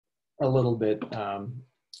a little bit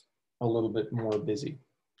more busy.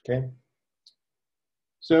 Okay.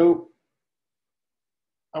 So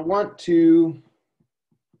I want to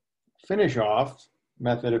finish off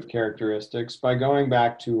method of characteristics by going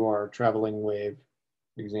back to our traveling wave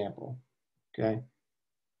example. Okay.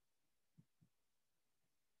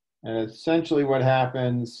 And essentially what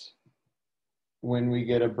happens when we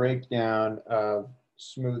get a breakdown of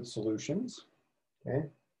smooth solutions. Okay.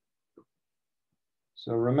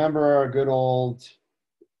 So remember our good old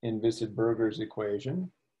Inviscid-Burger's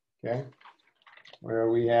equation, okay, where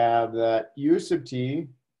we have that u sub t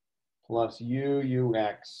plus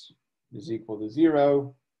ux is equal to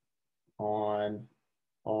 0 on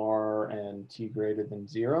r and t greater than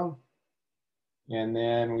 0. And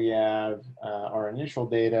then we have our initial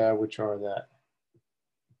data, which are that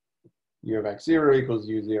u of x0 equals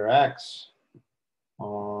u0x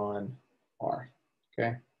on r,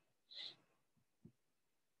 okay?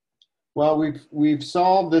 Well, we've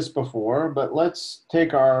solved this before, but let's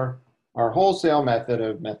take our wholesale method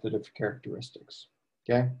of characteristics,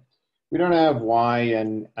 okay? We don't have y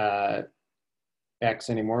and x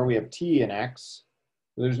anymore. We have t and x.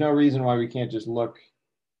 There's no reason why we can't just look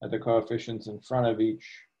at the coefficients in front of each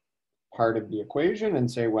part of the equation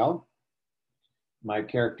and say, well, my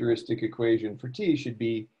characteristic equation for t should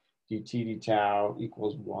be dt d tau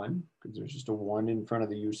equals 1, because there's just a 1 in front of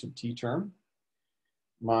the u sub t term.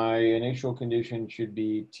 My initial condition should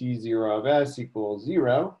be t0 of s equals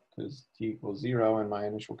 0, because t equals 0 in my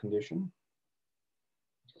initial condition.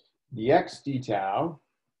 The x d tau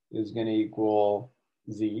is going to equal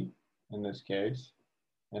z in this case,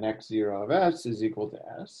 and x0 of s is equal to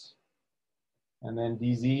s. And then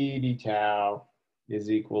dz d tau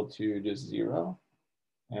is equal to just 0,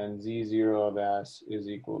 and z0 of s is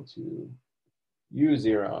equal to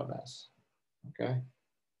u0 of s, okay?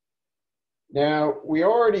 Now, we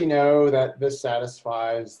already know that this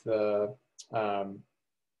satisfies the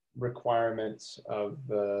requirements of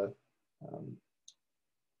the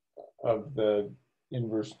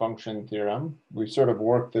inverse function theorem. We've sort of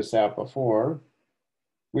worked this out before.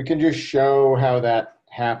 We can just show how that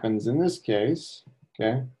happens in this case,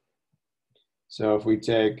 okay? So if we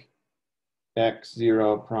take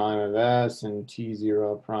x0 prime of s and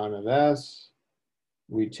t0 prime of s,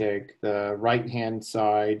 we take the right-hand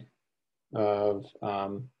side of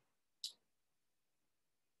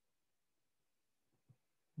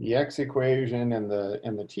the x equation and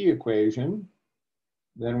the t equation,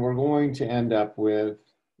 then we're going to end up with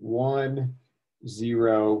 1,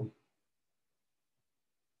 0,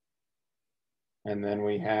 and then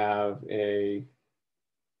we have a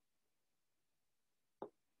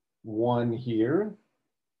 1 here,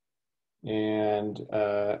 and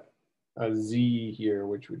a z here,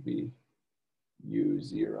 which would be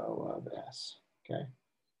u0 of s, okay?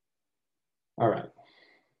 All right,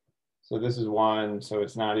 so this is 1, so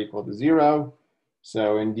it's not equal to 0.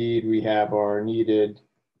 So indeed, we have our needed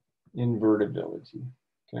invertibility,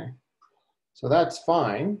 okay? So that's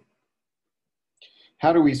fine.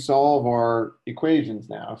 How do we solve our equations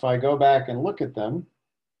now? If I go back and look at them,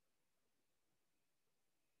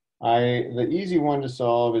 the easy one to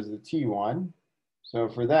solve is the t1. So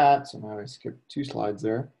for that, so now I skipped 2 slides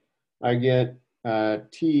there, I get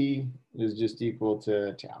t is just equal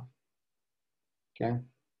to tau, okay?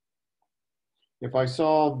 If I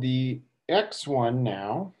solve the x1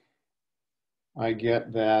 now, I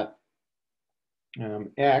get that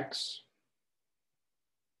x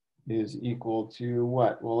is equal to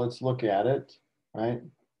what? Well, let's look at it, right?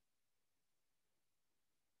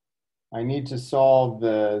 I need to solve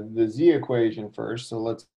the z equation first, so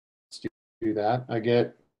let's do that. I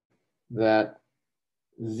get that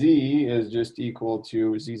z is just equal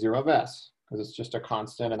to z0 of s, because it's just a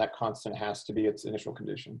constant, and that constant has to be its initial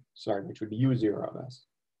condition, sorry, which would be u0 of s.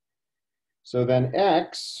 So then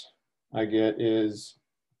x, I get is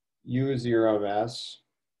u0 of s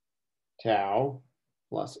tau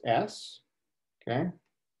plus s, okay?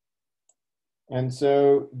 And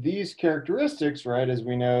so these characteristics, right, as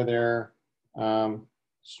we know, they're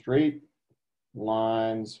straight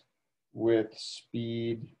lines with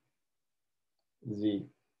speed z,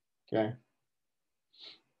 okay?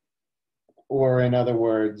 Or in other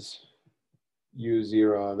words,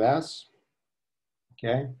 u0 of s,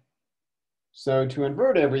 okay? So to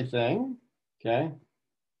invert everything, okay,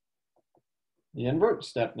 the invert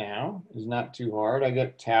step now is not too hard. I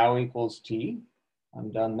get tau equals t.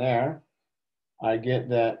 I'm done there. I get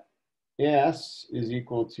that s is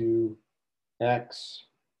equal to x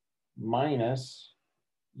minus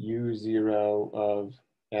u0 of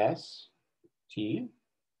s t.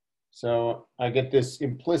 So I get this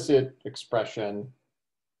implicit expression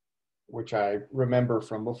which I remember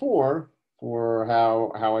from before for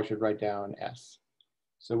how I should write down S.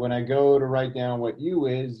 So when I go to write down what U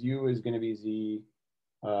is going to be Z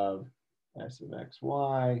of S of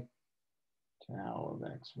XY, tau of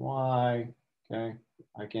XY, okay?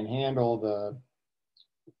 I can handle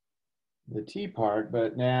the T part,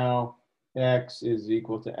 but now X is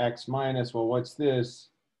equal to X minus, well, what's this?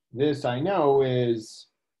 This I know is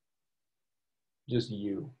just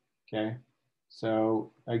U, okay?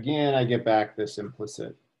 So again, I get back this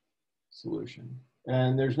implicit solution.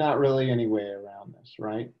 And there's not really any way around this,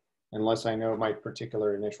 right? Unless I know my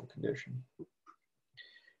particular initial condition.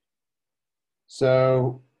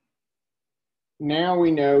 So now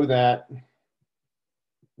we know that,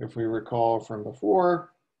 if we recall from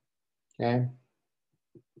before, okay,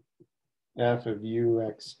 f of u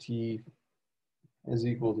x t is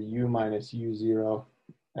equal to u minus u0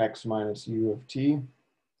 x minus u of t,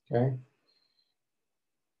 okay,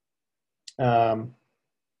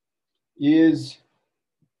 is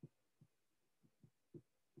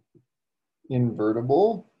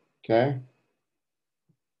invertible, okay,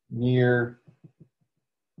 near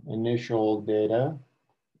initial data,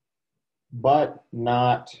 but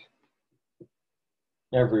not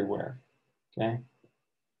everywhere, okay?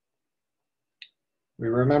 We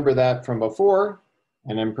remember that from before,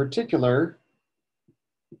 and in particular,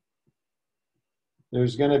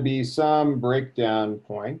 there's going to be some breakdown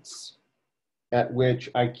points at which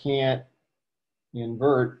I can't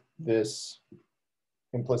invert this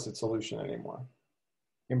implicit solution anymore.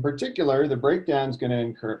 In particular, the breakdown is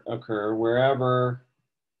going to occur wherever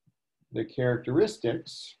the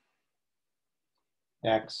characteristics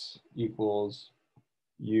x equals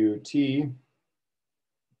ut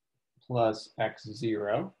plus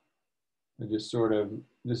x0. Just sort of,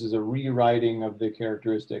 this is a rewriting of the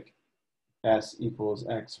characteristic s equals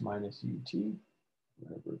x minus ut. I'm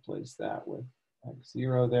going to replace that with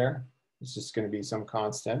x0 there. It's just going to be some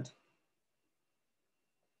constant.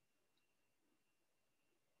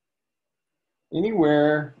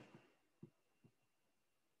 Anywhere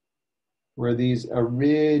where these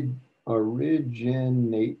originate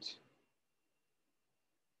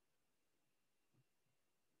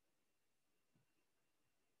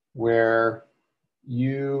where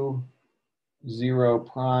u0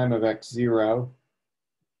 prime of x0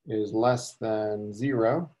 is less than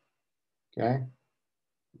 0, okay,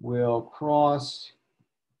 will cross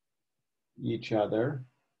each other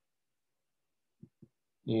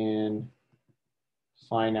in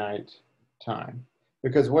finite time.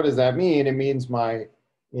 Because what does that mean? It means my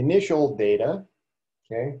initial data,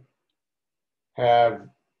 okay,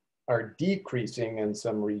 are decreasing in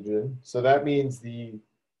some region. So that means the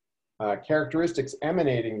characteristics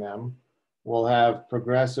emanating them will have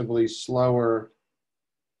progressively slower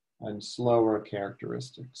and slower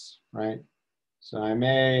characteristics, right? So I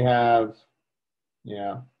may have,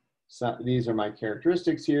 these are my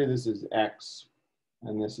characteristics here. This is X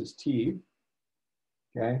and this is T,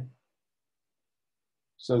 okay?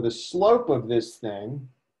 So the slope of this thing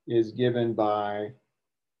is given by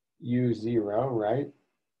U0, right?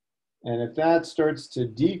 And if that starts to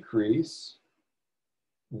decrease,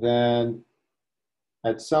 then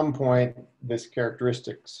at some point, these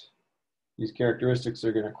characteristics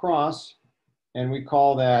are going to cross, and we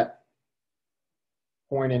call that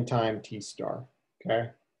point in time T star, okay?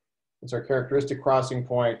 It's our characteristic crossing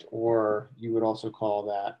point, or you would also call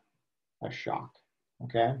that a shock,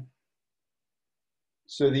 okay?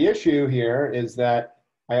 So the issue here is that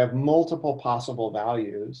I have multiple possible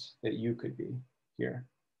values that U could be here.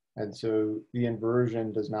 And so the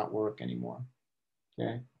inversion does not work anymore,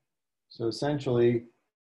 okay? So essentially,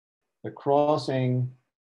 the crossing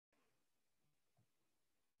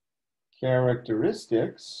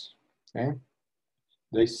characteristics, okay,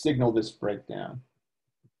 they signal this breakdown.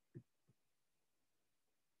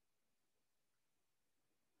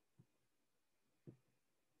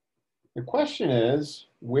 The question is,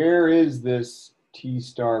 where is this T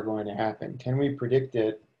star going to happen? Can we predict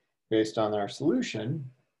it based on our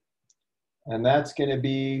solution? And that's going to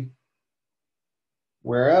be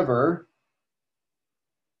wherever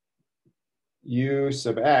U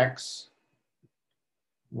sub x,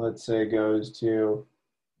 let's say, goes to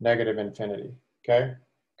negative infinity, okay?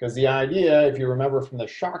 Because the idea, if you remember from the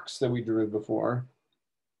shocks that we drew before,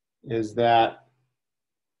 is that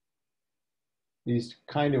these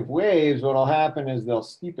kind of waves, what'll happen is they'll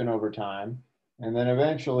steepen over time, and then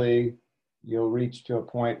eventually you'll reach to a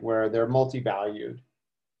point where they're multi-valued,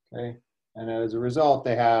 okay? And as a result,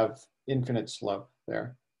 they have infinite slope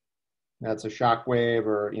there. That's a shock wave,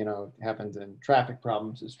 or, happens in traffic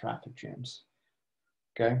problems as traffic jams,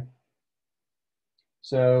 okay?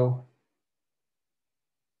 So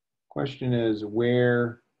Question is,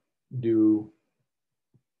 where do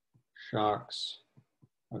shocks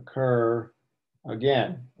occur?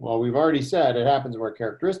 Again, well, we've already said it happens where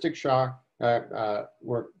characteristics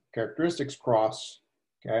cross,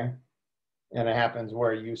 okay? And it happens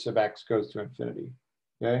where u sub x goes to infinity,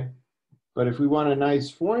 okay? But if we want a nice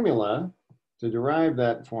formula to derive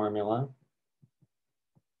that formula,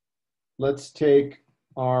 let's take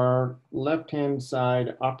our left-hand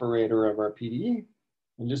side operator of our PDE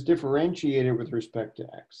and just differentiate it with respect to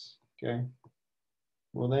x, okay?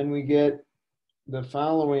 Well, then we get the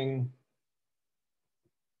following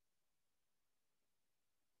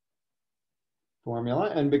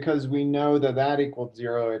formula, and because we know that that equals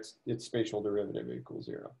 0, its spatial derivative equals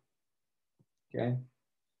 0, okay?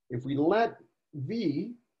 If we let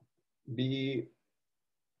v be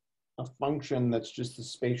a function that's just the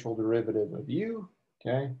spatial derivative of u,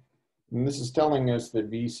 okay? And this is telling us that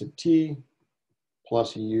v sub t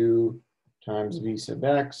plus u times v sub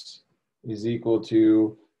x is equal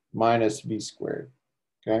to minus v squared,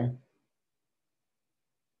 okay?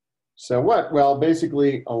 So what? Well,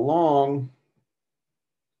 basically along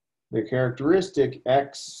the characteristic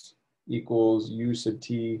x equals u sub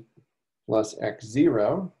t plus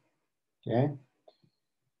x0, okay?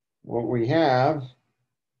 What we have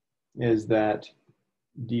is that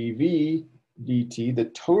dv dt, the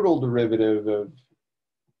total derivative of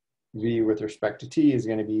v with respect to t, is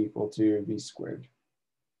going to be equal to v squared,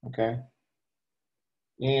 okay?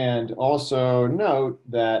 And also note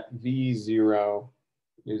that v0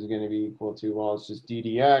 is going to be equal to, well, it's just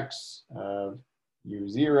ddx of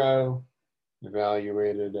u0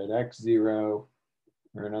 evaluated at x0,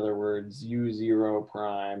 or in other words, u0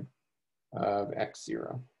 prime of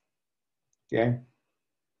x0, okay?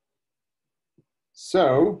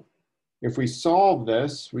 So if we solve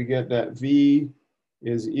this, we get that v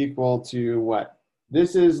is equal to what?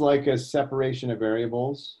 This is like a separation of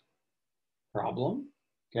variables problem,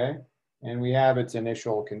 okay? And we have its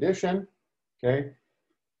initial condition, okay?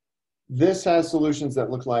 This has solutions that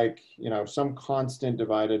look like, you know, some constant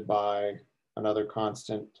divided by another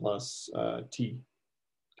constant plus t,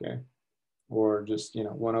 okay? Or just, you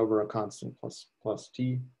know, 1 over a constant plus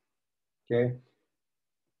t, okay?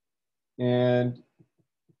 And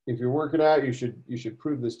if you work it out, you should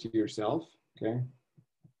prove this to yourself, okay?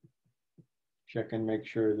 Check and make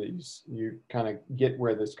sure that you kind of get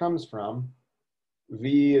where this comes from.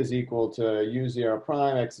 V is equal to u0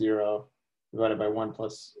 prime x0 divided by 1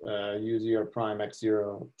 plus u0 prime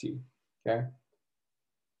x0 t, okay?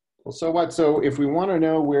 Well, so what? So if we want to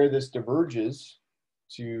know where this diverges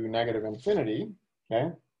to negative infinity,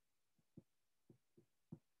 okay?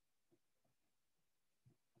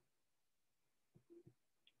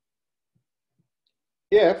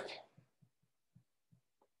 If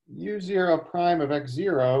u0 prime of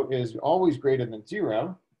x0 is always greater than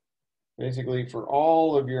 0, basically for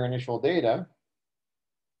all of your initial data,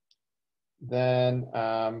 then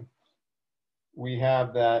we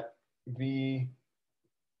have that v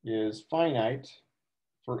is finite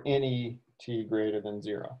for any t greater than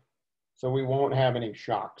 0. So we won't have any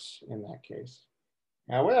shocks in that case.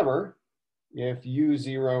 However, if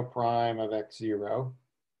u0 prime of x0,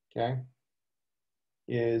 okay,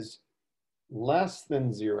 is less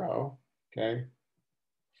than 0, okay,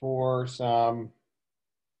 for some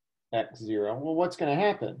x0, well, what's going to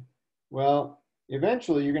happen? Well,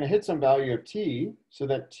 eventually you're going to hit some value of t, so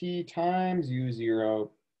that t times u0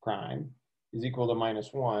 prime is equal to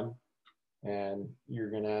 -1, and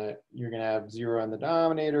you're gonna have 0 in the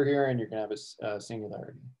denominator here, and you're gonna have a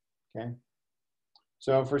singularity, okay?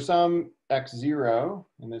 So for some x0,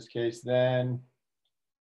 in this case, then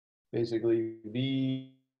basically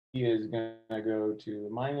v is gonna go to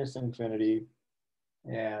minus infinity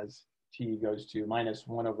as t goes to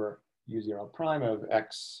 -1 over u0 prime of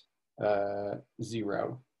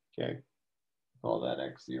x0, okay? Call that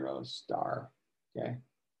x0 star, okay?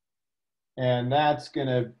 And that's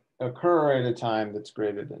gonna occur at a time that's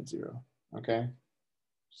greater than 0, okay?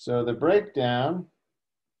 So the breakdown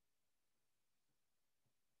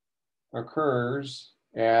occurs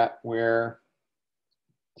at where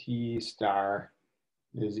t star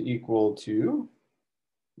is equal to,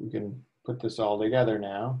 we can put this all together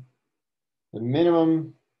now, the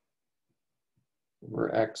minimum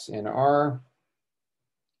over x in R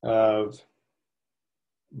of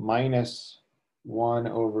 -1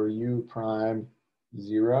 over u prime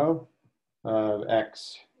 0 of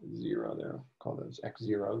x0 there, call those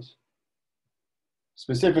x0s,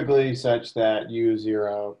 specifically such that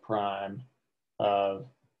u0 prime of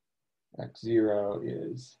x0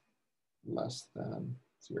 is less than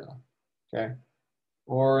 0, okay?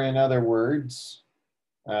 Or in other words,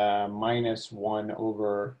 minus 1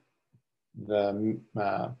 over the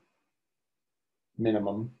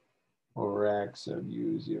minimum over x of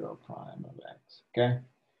u0 prime of x, okay?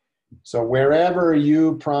 So wherever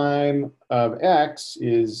u prime of x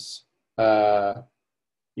is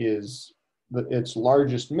its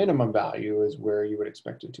largest minimum value is where you would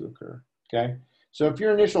expect it to occur, okay? So if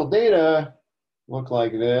your initial data look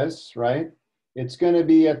like this, right? It's going to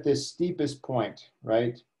be at this steepest point,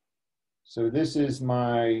 right? So this is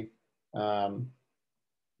my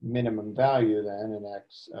minimum value then in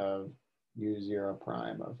x of u0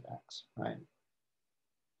 prime of x, right?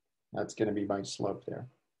 That's going to be my slope there,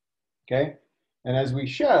 okay? And as we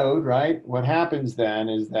showed, right, what happens then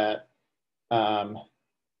is that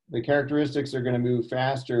the characteristics are going to move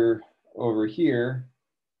faster over here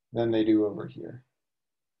than they do over here,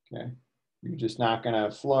 okay? You're just not going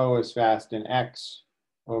to flow as fast in x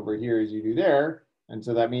over here as you do there. And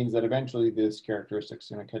so that means that eventually this characteristic is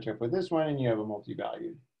going to catch up with this one and you have a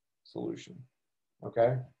multi-valued solution,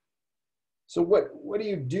 okay? So what do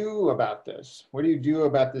you do about this? What do you do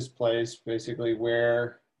about this place basically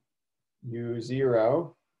where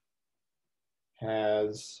u0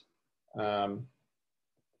 has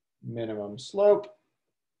minimum slope,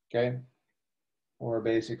 okay? Or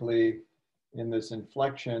basically in this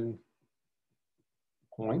inflection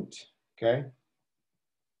point, okay?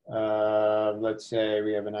 Let's say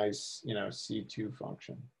we have a nice, C2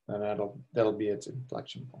 function, and that'll be its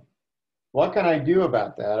inflection point. What can I do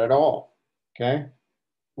about that at all? Okay.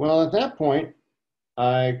 Well, at that point,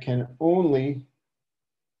 I can only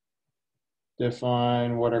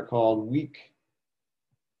define what are called weak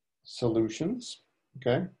solutions.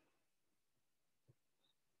 Okay.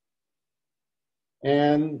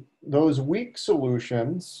 And those weak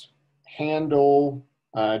solutions handle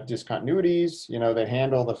discontinuities. They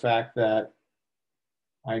handle the fact that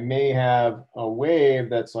I may have a wave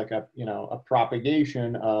that's like a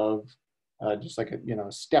propagation of just like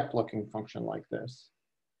a step-looking function like this.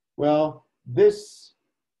 Well, this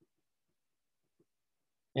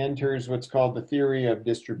enters what's called the theory of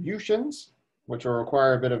distributions, which will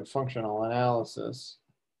require a bit of functional analysis.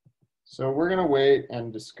 So we're going to wait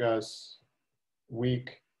and discuss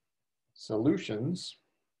weak solutions,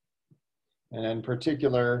 and in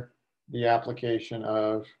particular, the application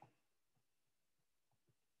of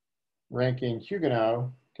Rankine-Huguenot,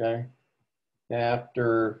 okay,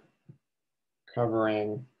 after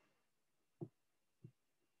covering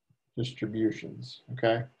distributions,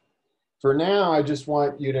 okay? For now, I just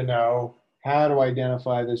want you to know how to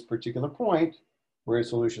identify this particular point where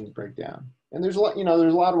solutions break down. And there's a lot,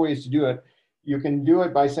 there's a lot of ways to do it. You can do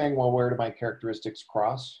it by saying, well, where do my characteristics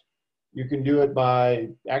cross? You can do it by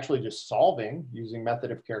actually just solving using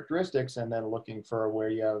method of characteristics and then looking for where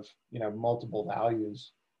you have, multiple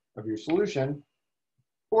values of your solution.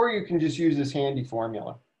 Or you can just use this handy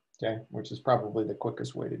formula, okay, which is probably the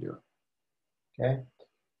quickest way to do it, okay?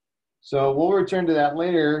 So we'll return to that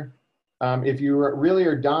later. If you really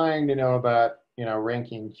are dying to know about,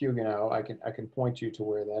 Rankine-Huguenot, I can point you to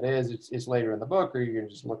where that is. It's later in the book, or you can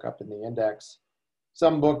just look up in the index.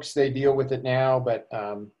 Some books, they deal with it now, but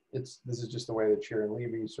this is just the way that Shear and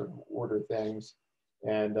Levy sort of order things.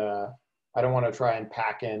 And I don't want to try and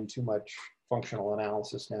pack in too much functional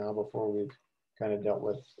analysis now before we've kind of dealt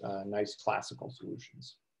with nice classical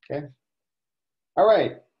solutions, okay? All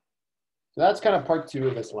right, so that's kind of part 2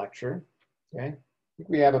 of this lecture, okay? I think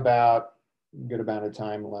we have about a good amount of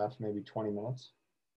time left, maybe 20 minutes.